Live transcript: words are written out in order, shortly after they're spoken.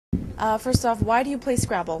First off, why do you play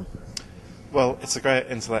Scrabble? Well, it's a great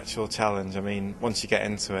intellectual challenge. I mean, once you get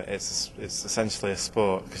into it, it's essentially a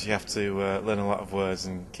sport because you have to learn a lot of words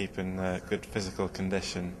and keep in good physical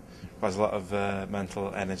condition. Requires a lot of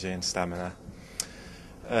mental energy and stamina.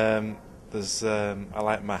 I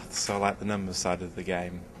like maths, so I like the numbers side of the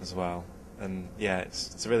game as well. And yeah,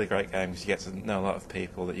 it's a really great game because you get to know a lot of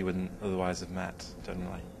people that you wouldn't otherwise have met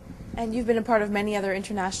generally. And you've been a part of many other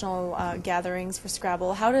international gatherings for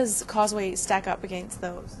Scrabble. How does Causeway stack up against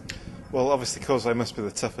those? Well, obviously Causeway must be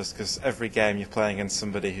the toughest because every game you're playing against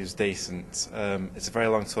somebody who's decent. It's a very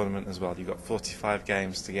long tournament as well. You've got 45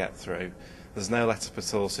 games to get through. There's no let-up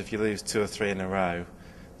at all, so if you lose 2 or 3 in a row,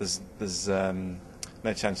 there's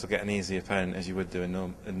no chance you'll get an easy opponent as you would do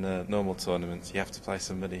in the normal tournament. You have to play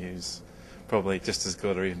somebody who's probably just as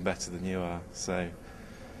good or even better than you are. So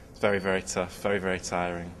it's very, very tough, very, very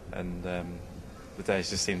tiring, and the days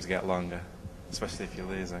just seem to get longer, especially if you're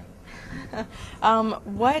losing.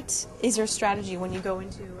 What is your strategy when you go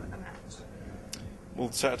into a match? Well,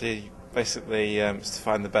 the strategy basically is to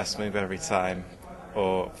find the best move every time,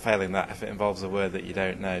 or failing that, if it involves a word that you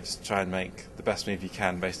don't know, just try and make the best move you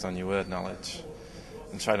can based on your word knowledge.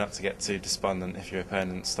 And try not to get too despondent if your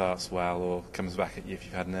opponent starts well or comes back at you if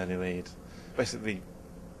you've had an early lead. Basically,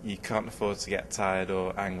 you can't afford to get tired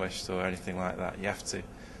or anguished or anything like that. You have to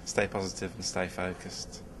stay positive and stay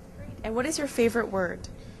focused. And what is your favorite word?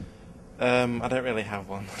 I don't really have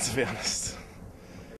one, to be honest.